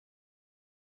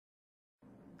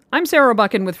I'm Sarah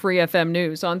Buchan with Free FM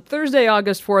News. On Thursday,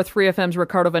 August 4th, Free FM's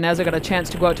Ricardo Vanessa got a chance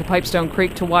to go out to Pipestone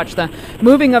Creek to watch the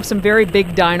moving of some very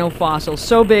big dino fossils.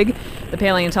 So big, the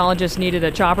paleontologists needed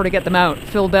a chopper to get them out.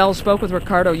 Phil Bell spoke with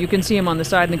Ricardo. You can see him on the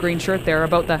side in the green shirt there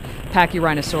about the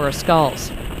Dinosaur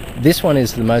Skulls. This one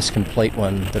is the most complete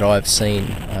one that I've seen.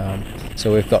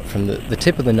 So we've got from the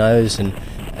tip of the nose and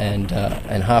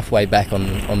halfway back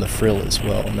on the frill as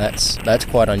well, and that's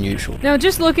quite unusual. Now,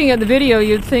 just looking at the video,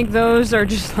 you'd think those are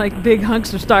just like big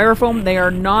hunks of styrofoam. They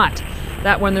are not.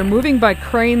 That one, they're moving by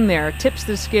crane there, tips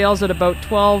the scales at about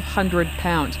 1,200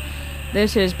 pounds.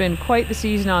 This has been quite the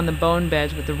season on the bone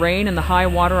beds, with the rain and the high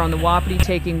water on the Wapiti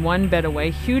taking one bed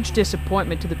away. Huge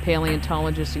disappointment to the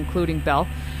paleontologists, including Bell.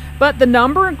 But the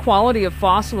number and quality of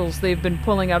fossils they've been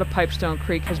pulling out of Pipestone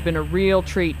Creek has been a real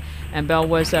treat, and Bell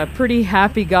was a pretty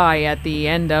happy guy at the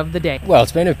end of the day. Well,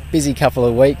 it's been a busy couple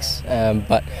of weeks,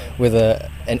 but with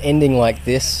an ending like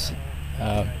this,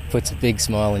 puts a big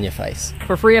smile on your face.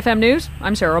 For Free FM News,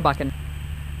 I'm Sarah Buchan.